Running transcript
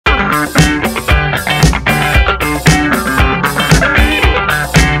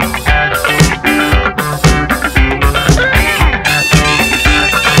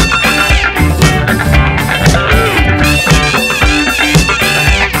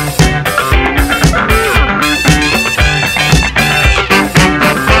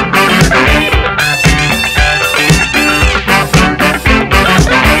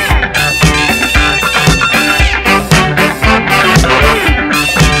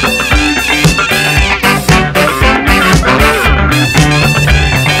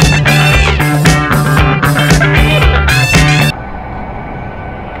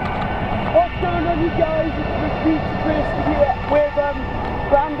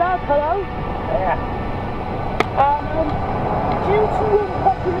Hello? Yeah. Due to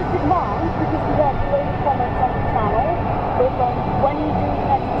popular demand, because we have a load of comments on the channel, but when you do the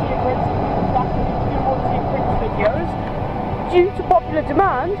next tier prints, you have to do more tier prints videos. Due to popular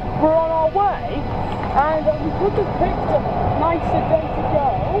demand, we're on our way, and we could have picked a nicer day to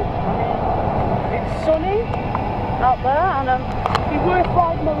go. I mean, it's sunny out there, and it'd be worth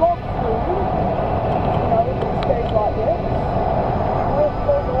riding a log flume, you know, if it stays like this. Worth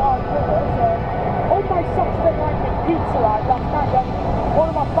going a while with us. On my Saturday night McPizza ride last night,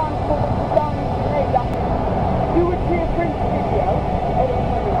 one of my fans called up down in Grenade after do a tier print video.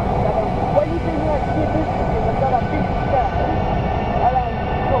 When you do like tier print videos, I said I'll do it today. And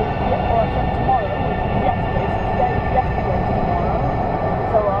well, I said tomorrow, which is yesterday, so today is yesterday's tomorrow.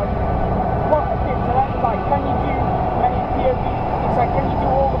 So, what I did, so then like, can you do many POVs? It's like, can you do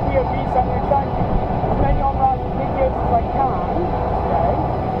all the POVs? So I'm going to try and do as many on-riding videos as I can today,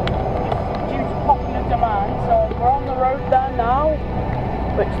 due to popular demand. So we're on the road there now,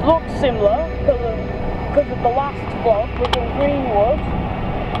 which looks similar because of the last vlog was in Greenwood.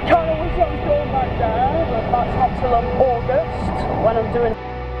 Kind of wish I was going back there, but that's not till August when I'm doing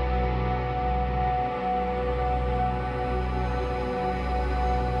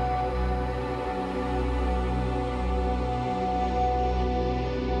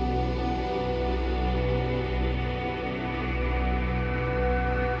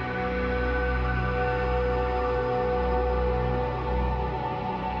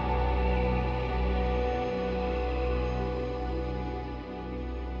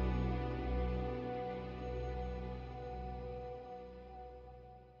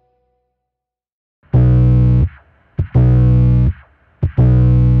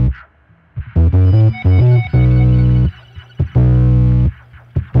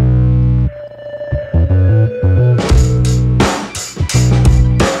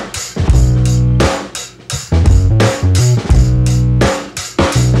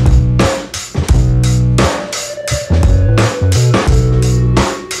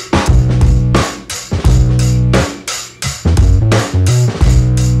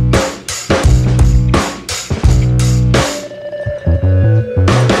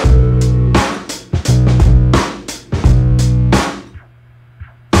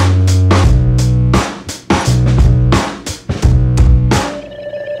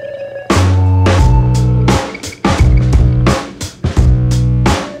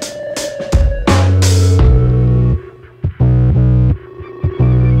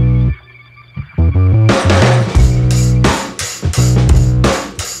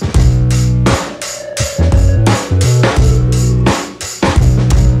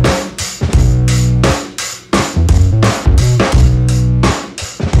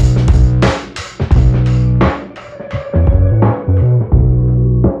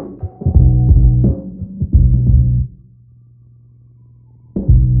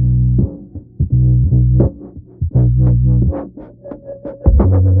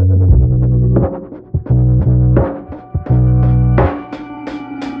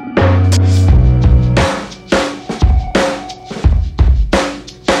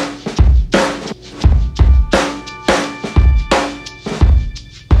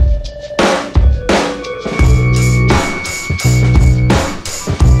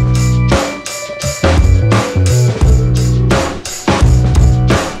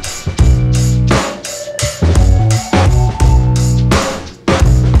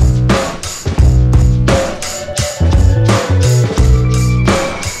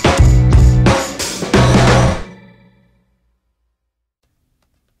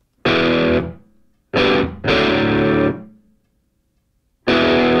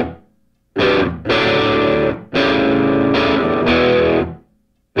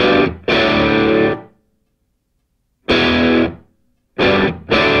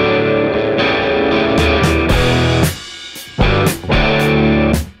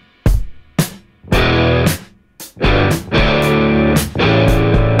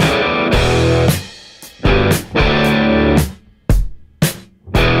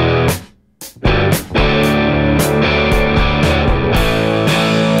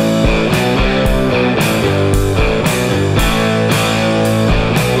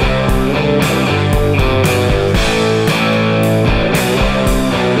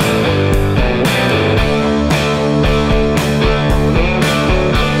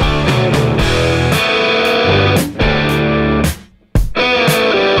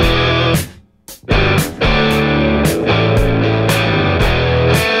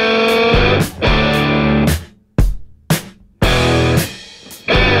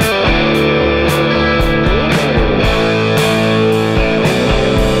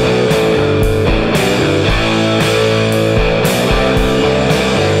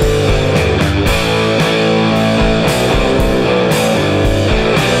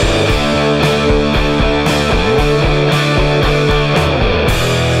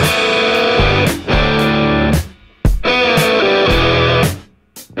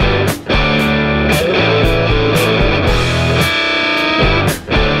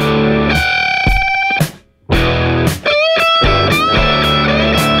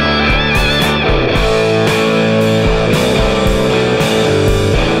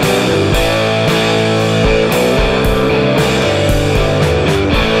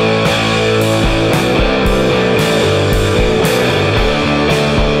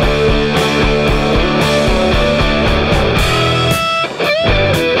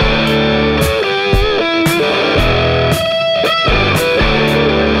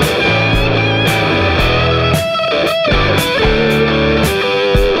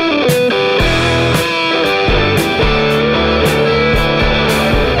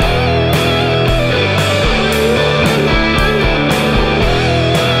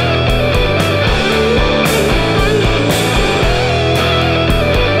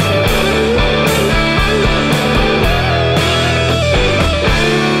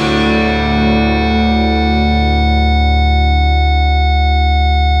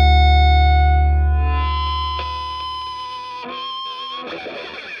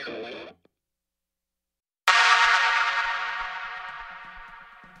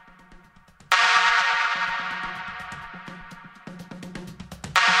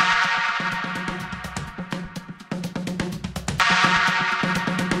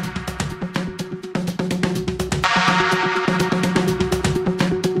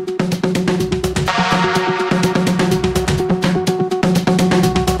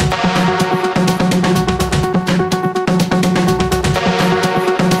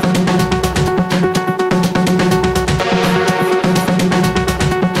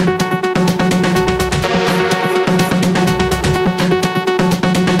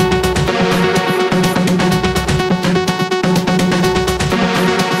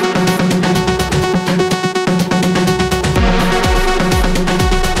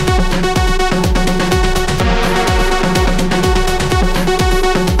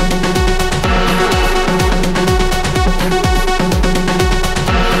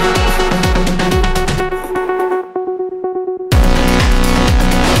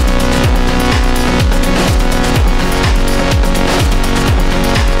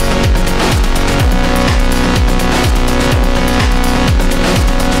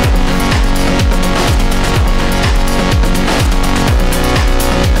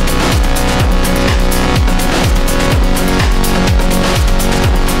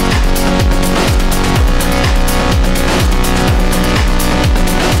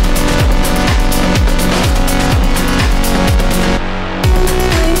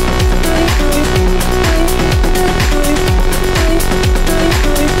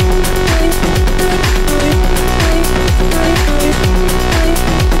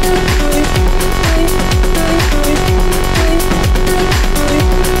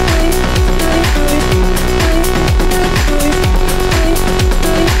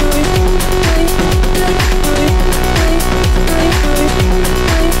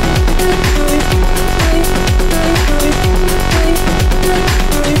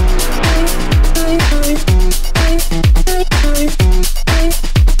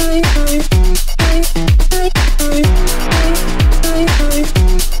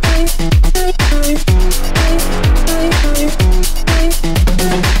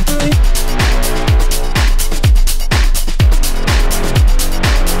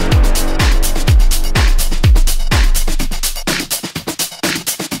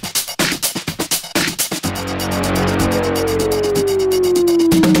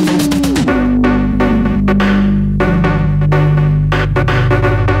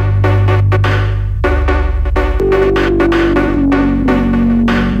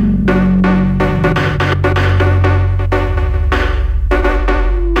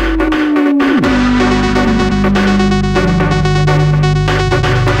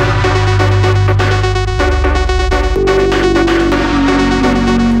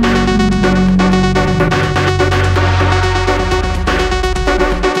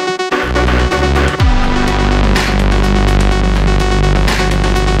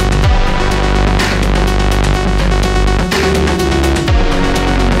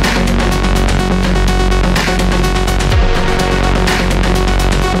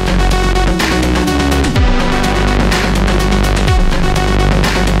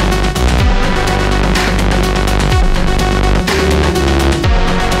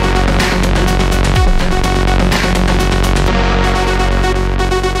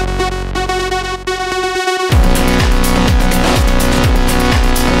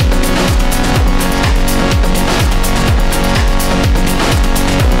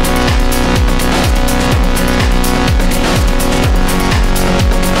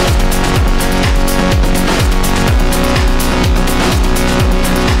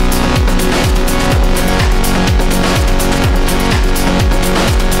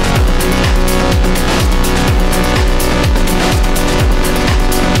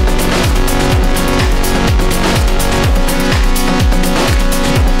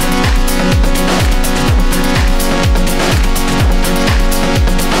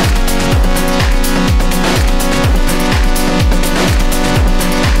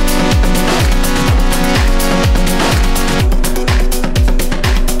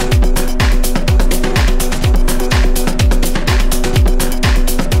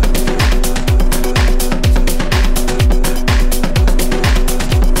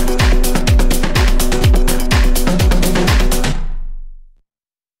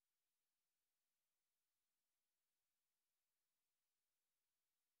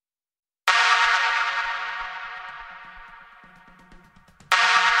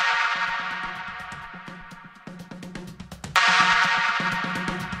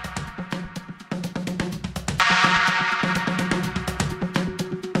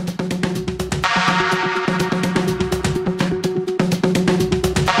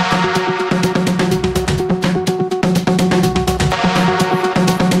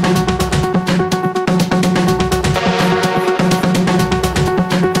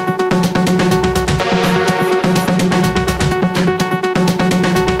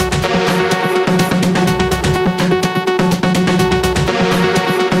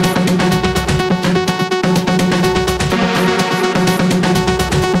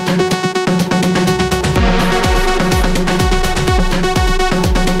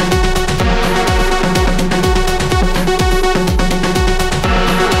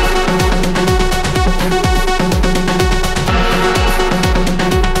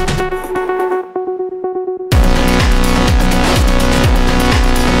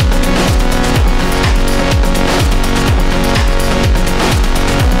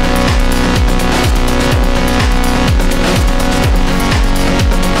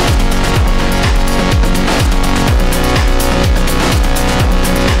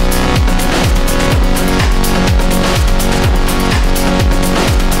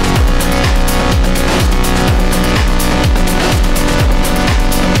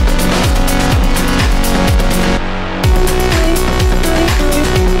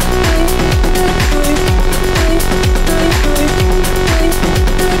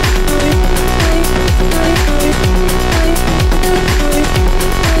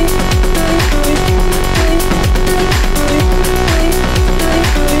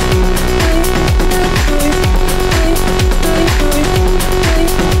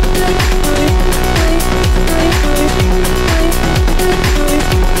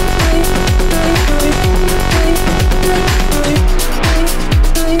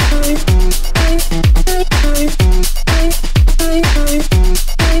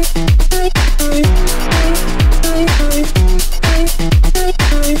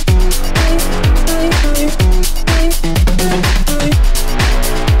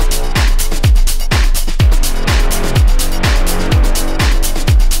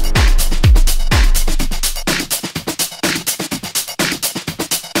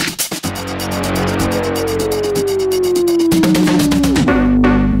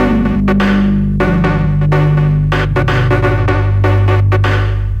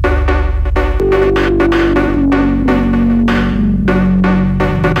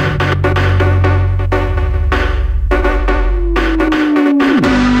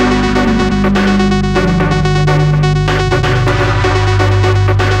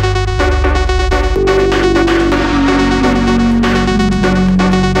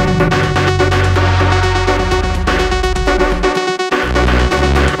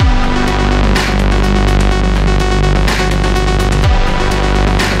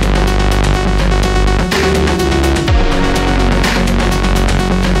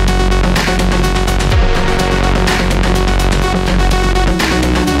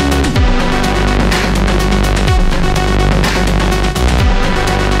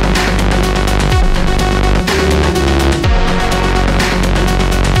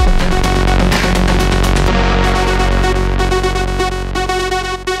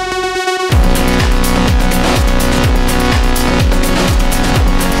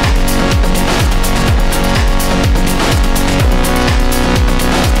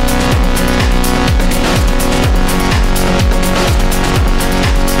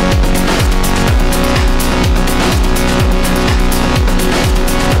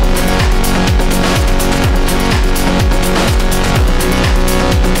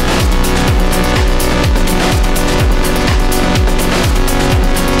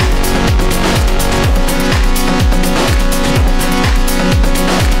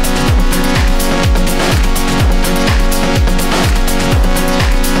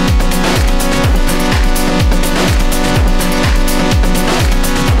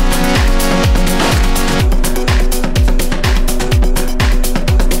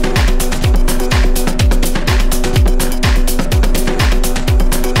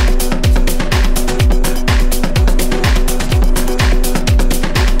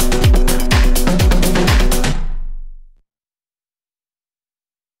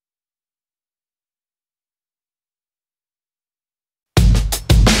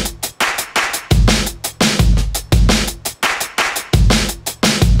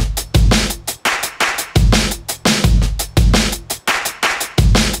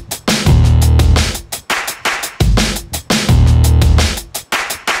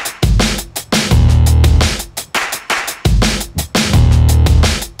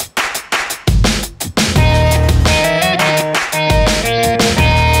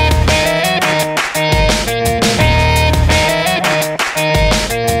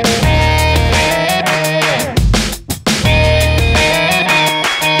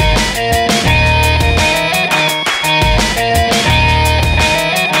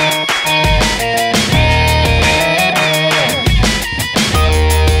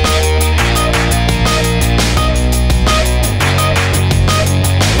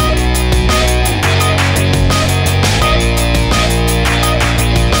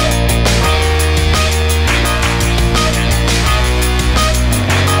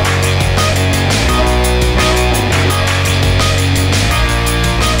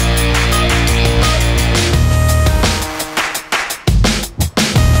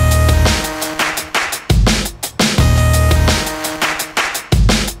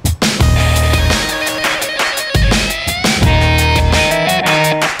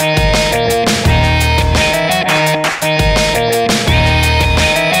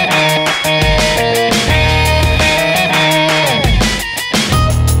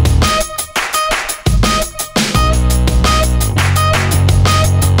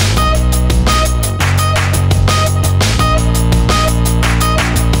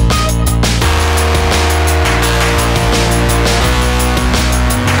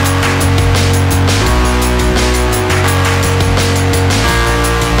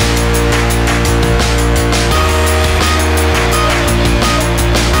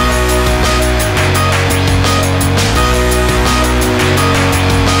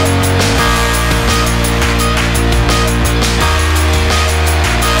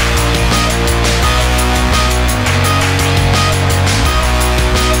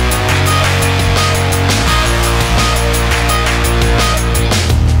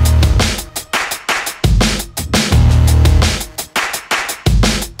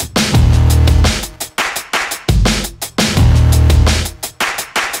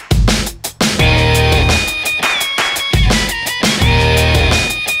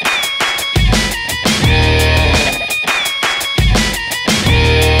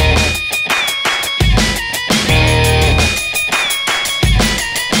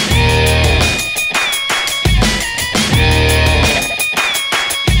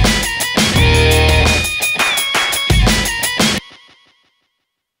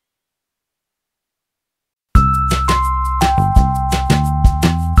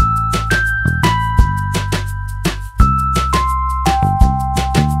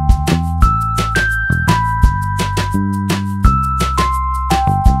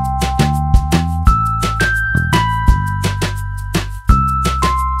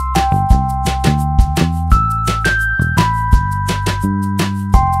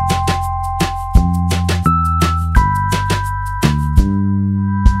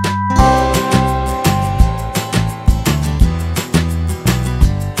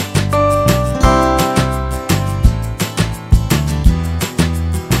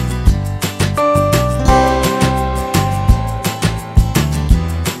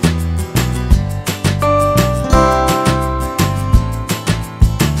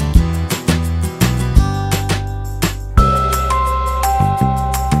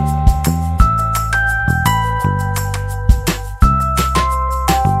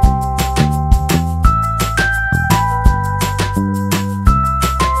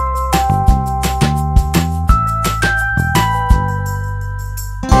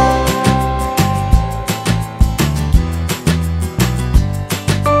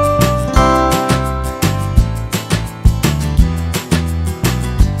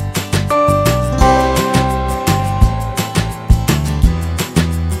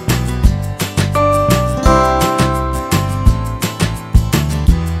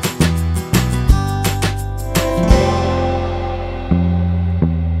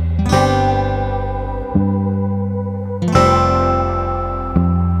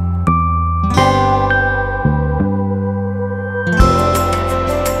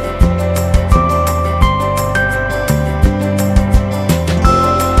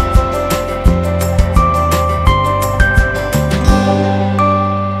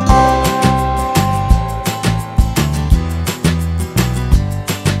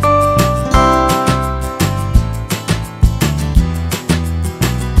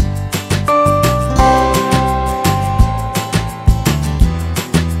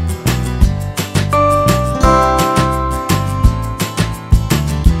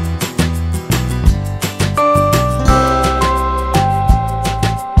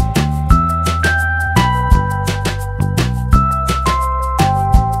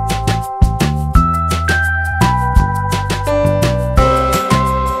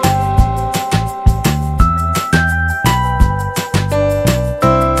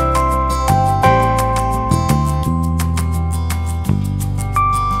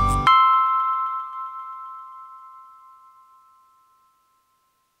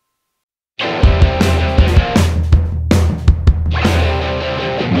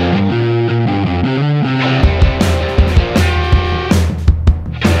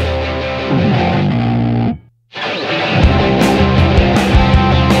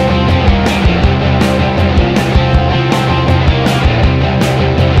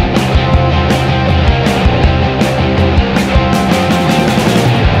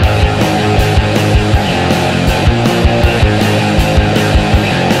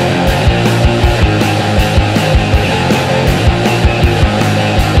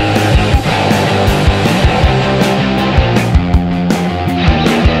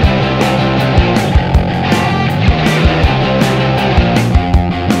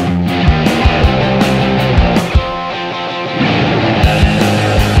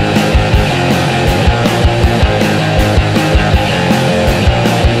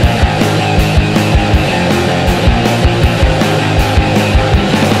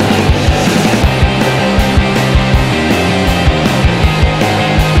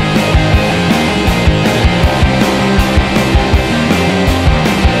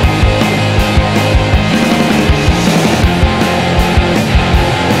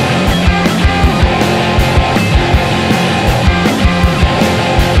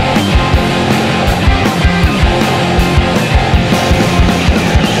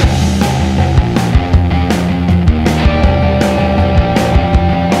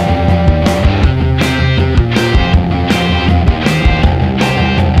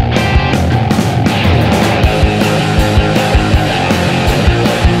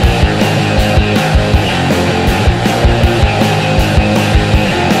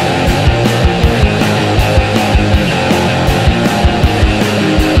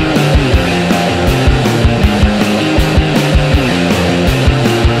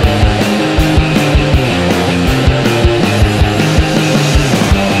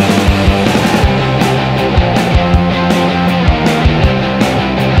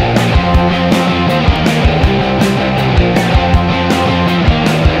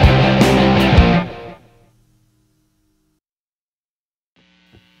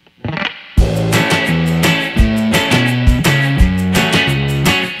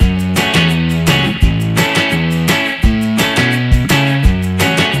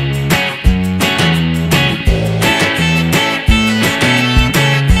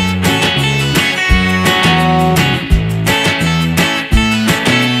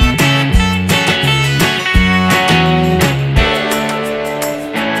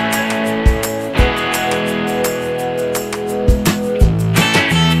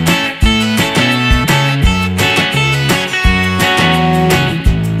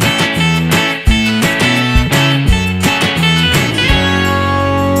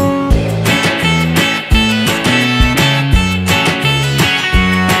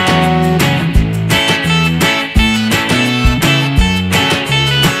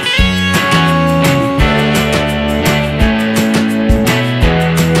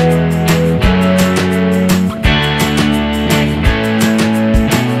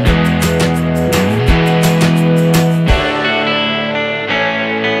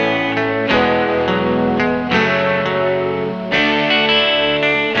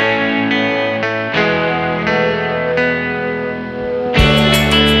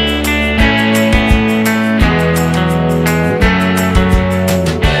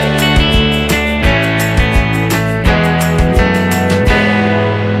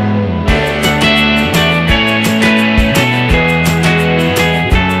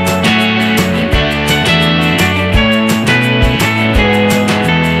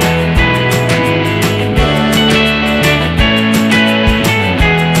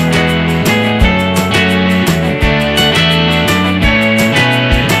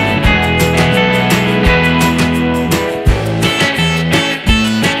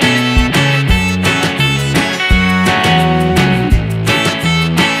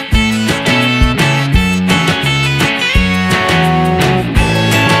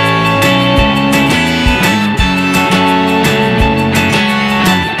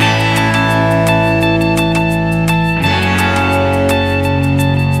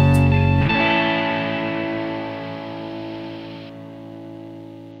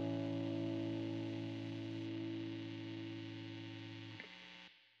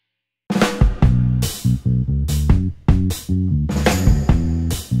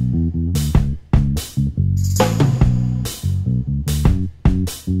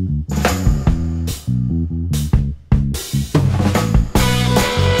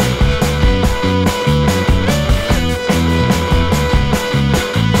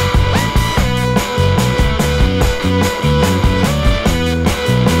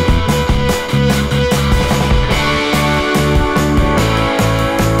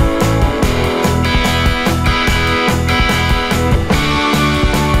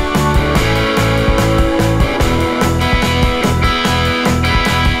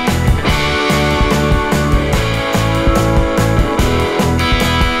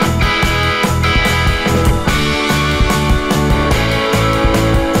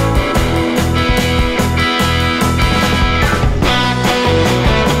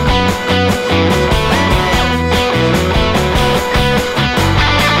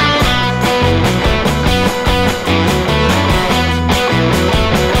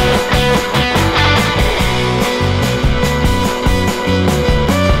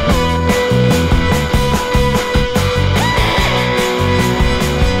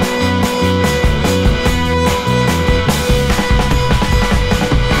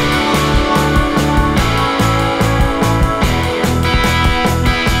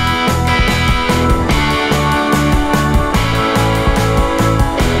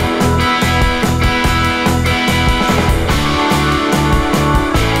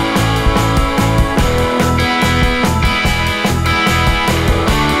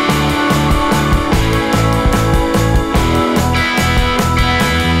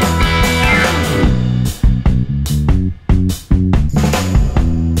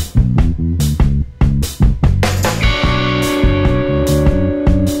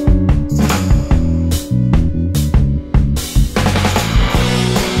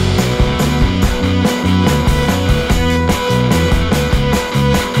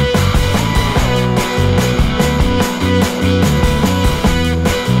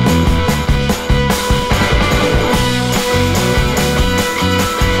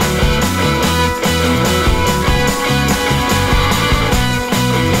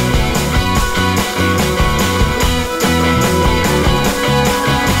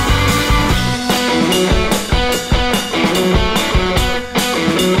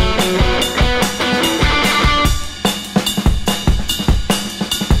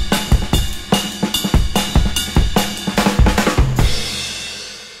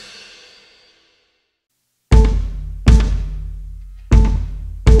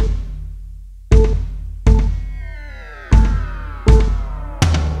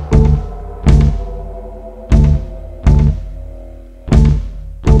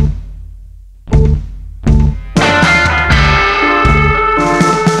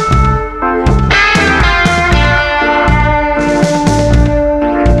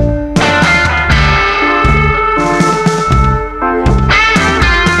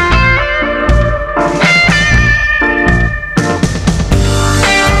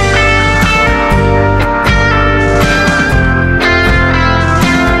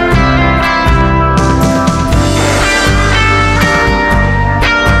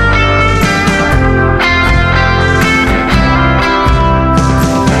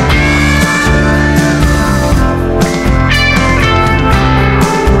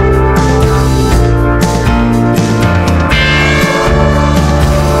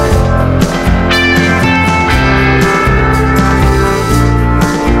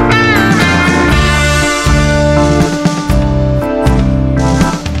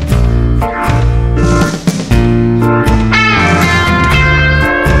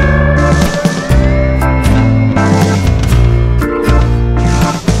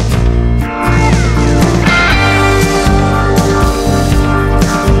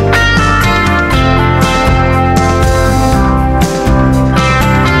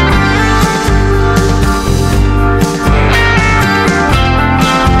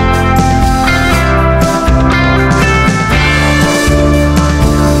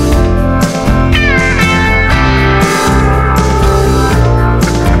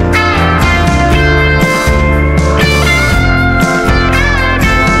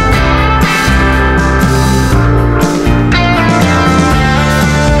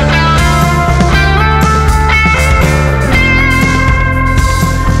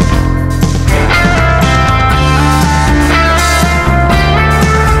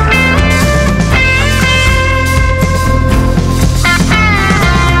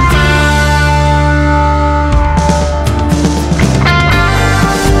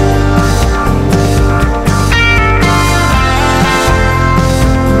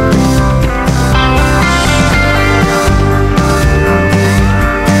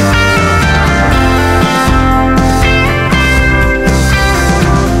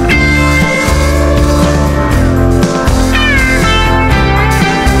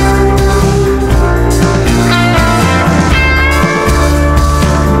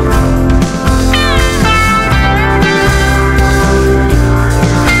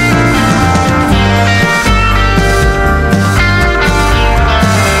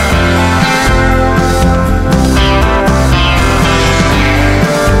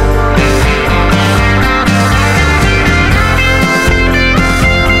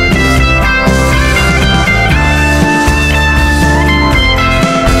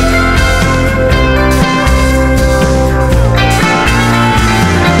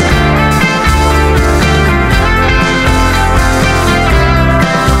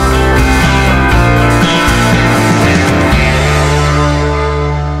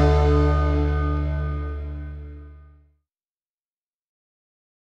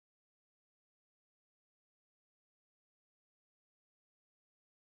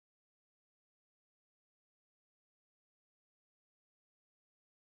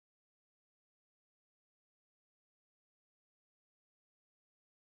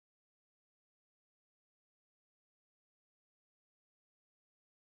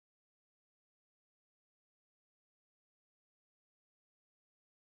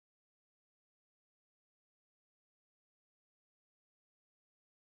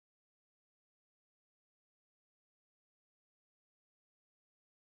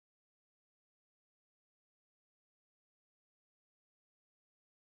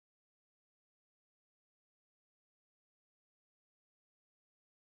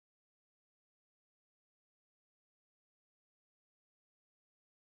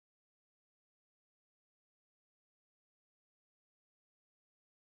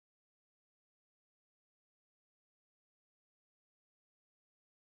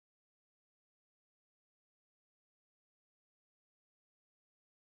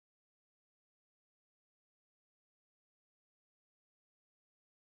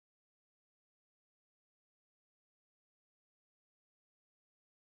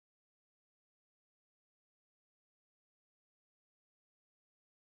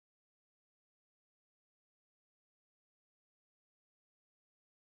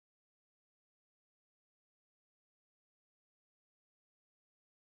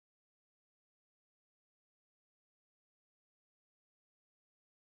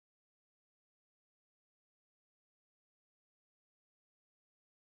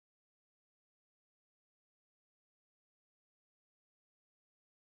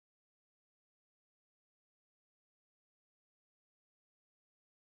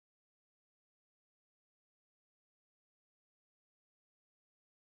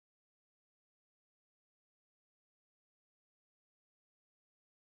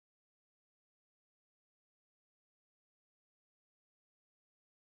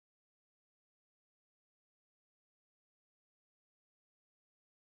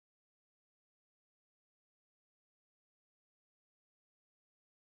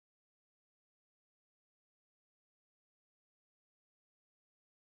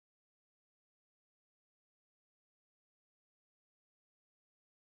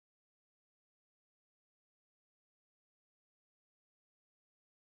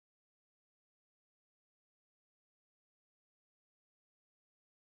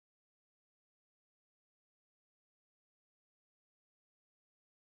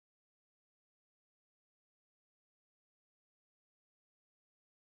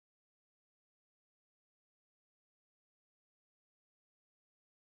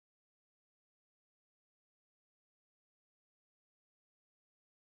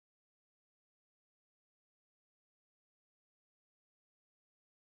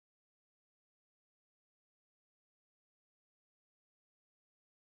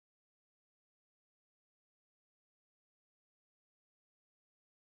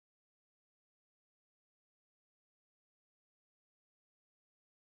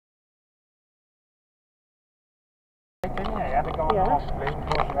Yeah.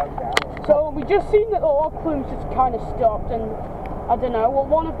 So we just seen that the log flumes just kind of stopped, and I don't know. Well,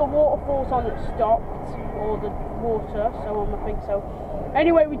 one of the waterfalls on it stopped, or the water. So I think so.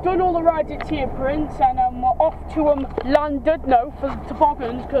 Anyway, we've done all the rides at Tia Prince, and we're off to Llandudno for the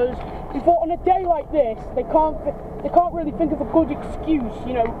toboggans, because we thought on a day like this they can't really think of a good excuse,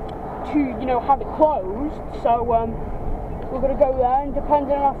 you know, to have it closed. So we're gonna go there, and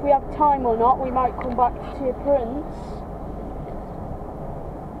depending on if we have time or not, we might come back to Tia Prince.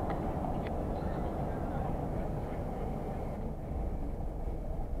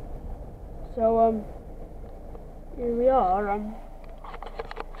 So here we are.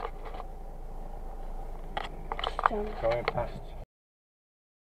 Going past.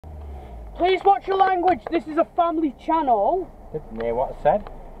 Please watch your language. This is a family channel. Didn't hear what I said.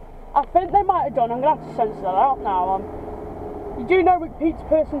 I think they might have done. I'm gonna have to censor that out now. You do know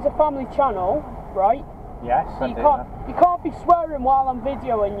McPizzaPerson's a family channel, right? Yes, so you can't be swearing while I'm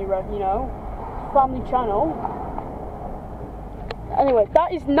videoing you, you know. Family channel. Anyway,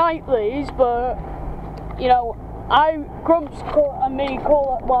 that is Knightley's, but you know, Grumps and me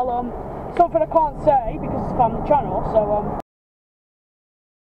call it, well, something I can't say because it's a family channel. So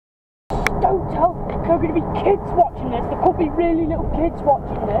don't tell. There are going to be kids watching this. There could be really little kids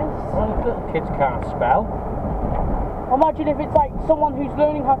watching this. Well, if little kids can't spell. Imagine if it's like someone who's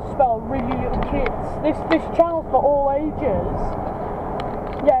learning how to spell, really little kids. This channel's for all ages.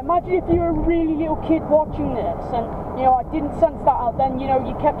 Yeah, imagine if you were a really little kid watching this, and you know I didn't sense that out. Then you know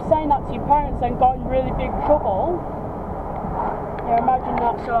you kept saying that to your parents, and got in really big trouble. Yeah, imagine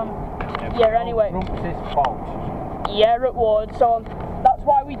that. So yeah. Anyway. Grumps' fault. Yeah, it would. So that's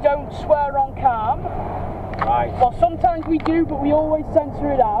why we don't swear on cam. Right. Well, sometimes we do, but we always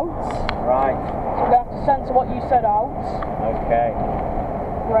censor it out. Right. So we have to censor what you said out. Okay.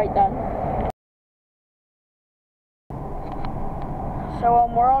 Right then. So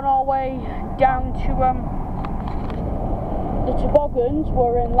we're on our way down to the toboggans.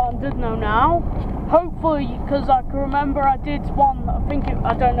 We're in Llandudno now. Hopefully, because I can remember I did one,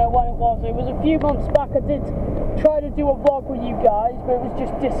 I don't know when it was a few months back. I did try to do a vlog with you guys, but it was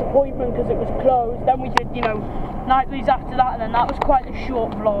just disappointment because it was closed. Then we did, you know, Nightly's after that, and then that was quite a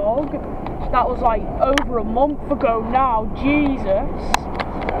short vlog. That was like over a month ago now, Jesus.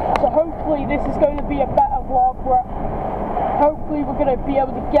 So hopefully this is going to be a better vlog where hopefully we're going to be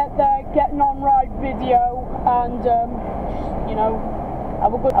able to get there, get an on-ride video, and you know,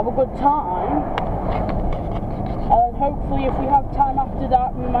 have a good time. And hopefully if we have time after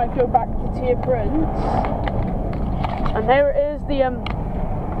that, we might go back to Tia Prince. And there it is, the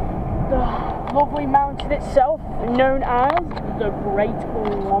lovely mountain itself, known as the Great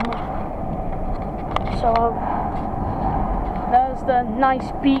Orme. So there's the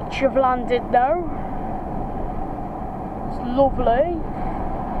nice beach of Llandudno. It's lovely.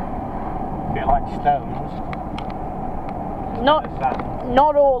 Feel like stones.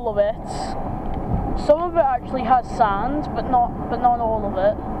 Not all of it. Some of it actually has sand, but not all of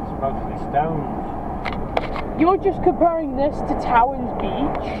it. It's mostly stones. You're just comparing this to Towins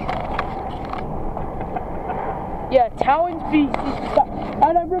Beach. Yeah, Towins Beach is that,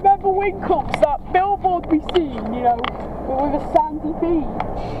 and I remember Winkles, that billboard we seen, you know, with a sandy beach.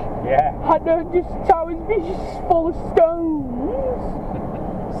 Yeah. And just Towins Beach is full of stones.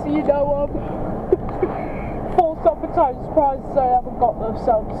 So you know, full summertime, surprised I haven't got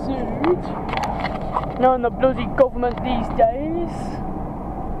themselves sued. Knowing the bloody government these days.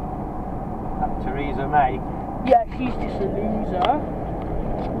 That Theresa May. Yeah, she's just a loser.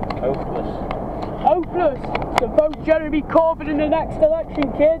 Hopeless. Hopeless. So vote Jeremy Corbyn in the next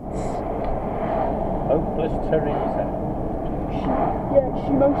election, kids. Hopeless Theresa.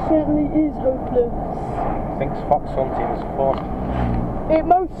 She most certainly is hopeless. Thinks fox hunting is fun. It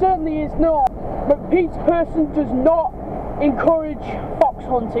most certainly is not. McPizzaPerson does not encourage fox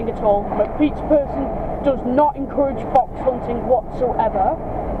hunting at all. McPizzaPerson does not encourage fox hunting whatsoever.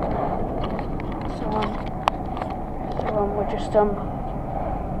 So we're just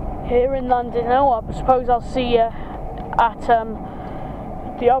here in London now. I suppose I'll see you at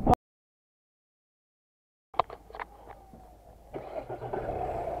the Alpine.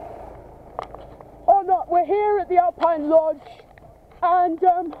 Oh no, we're here at the Alpine Lodge, and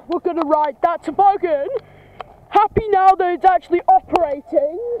we're gonna ride that toboggan. Happy now that it's actually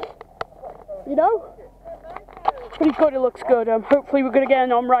operating, you know? Pretty good, it looks good. Hopefully we're gonna get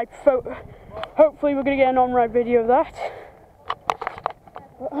an on-ride photo. Hopefully we're gonna get an on-ride video of that.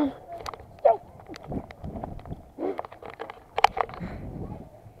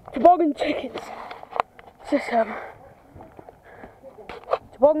 Toboggan tickets.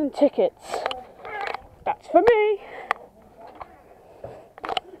 Toboggan tickets. That's for me.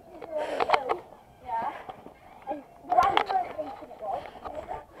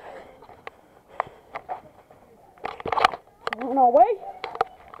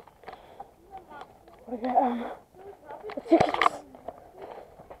 Gotta get the tickets.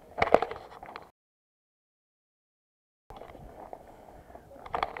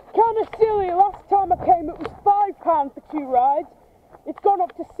 Kind of silly, last time I came it was £5 for 2 rides. It's gone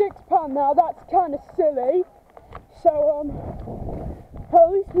up to £6 now, that's kind of silly. So,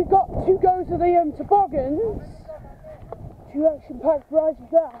 at least we got 2 goes of the toboggans. 2 action-packed rides of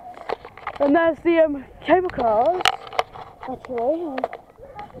that. And there's the cable cars, actually.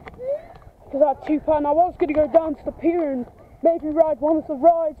 Because I had £2. I was going to go down to the pier and maybe ride one of the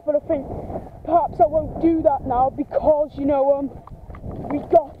rides, but I think perhaps I won't do that now because, you know, we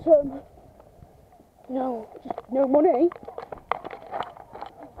got, you know, just no money.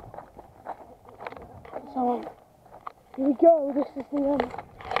 So, here we go. This is the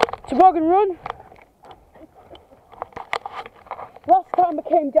toboggan run. Last time I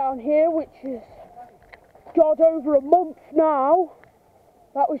came down here, which is, God, over a month now,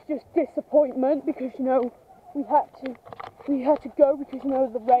 that was just disappointment because, you know, we had to go because, you know,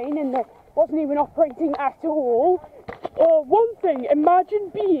 the rain and it wasn't even operating at all. Or one thing, imagine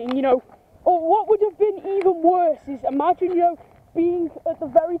being, you know, or what would have been even worse is imagine, you know, being at the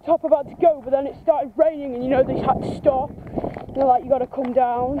very top about to go, but then it started raining and, you know, they had to stop. They're like, you got to come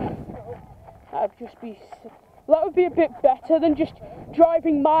down. That would be a bit better than just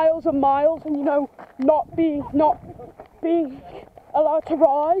driving miles and miles and, you know, not being allowed to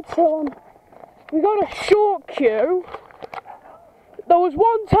ride. So we got a short queue. There was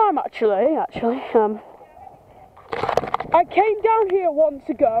one time actually, I came down here once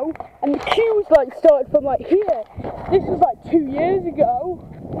ago and the queue was like started from like here. This was like 2 years ago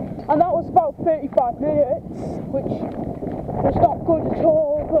and that was about 35 minutes, which was not good at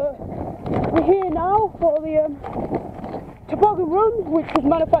all, but we're here now for the toboggan run, which was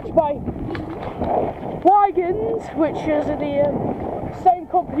manufactured by Wagons, which is the same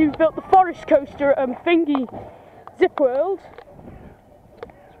company who built the Forest Coaster thingy Zip World.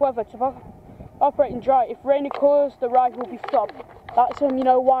 It's weather toboggan. Operating dry. If rain occurs, the ride will be stopped. That's you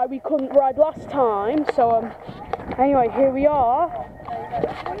know, why we couldn't ride last time. So anyway, here we are.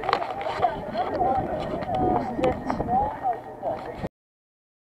 This is it.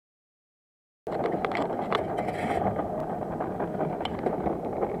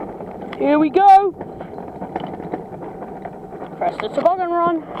 Here we go. Press the toboggan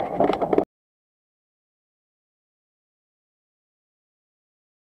run.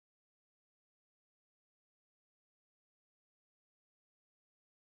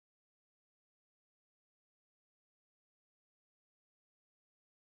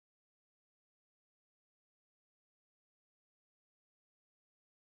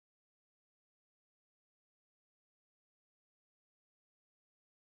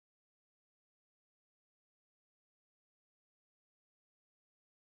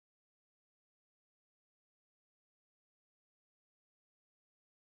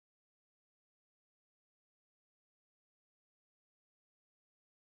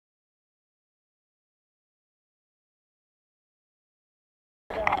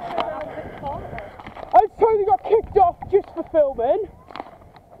 I totally got kicked off just for filming.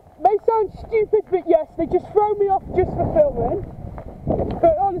 May sound stupid, but yes, they just throw me off just for filming.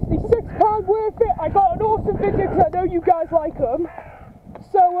 But honestly, £6 worth it. I got an awesome video because I know you guys like them.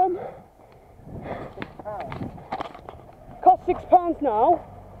 So, cost £6 now.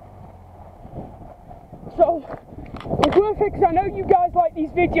 So, it's worth it because I know you guys like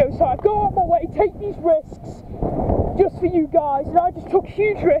these videos. So I go out my way, take these risks just for you guys, and I just took a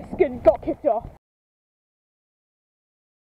huge risk and got kicked off.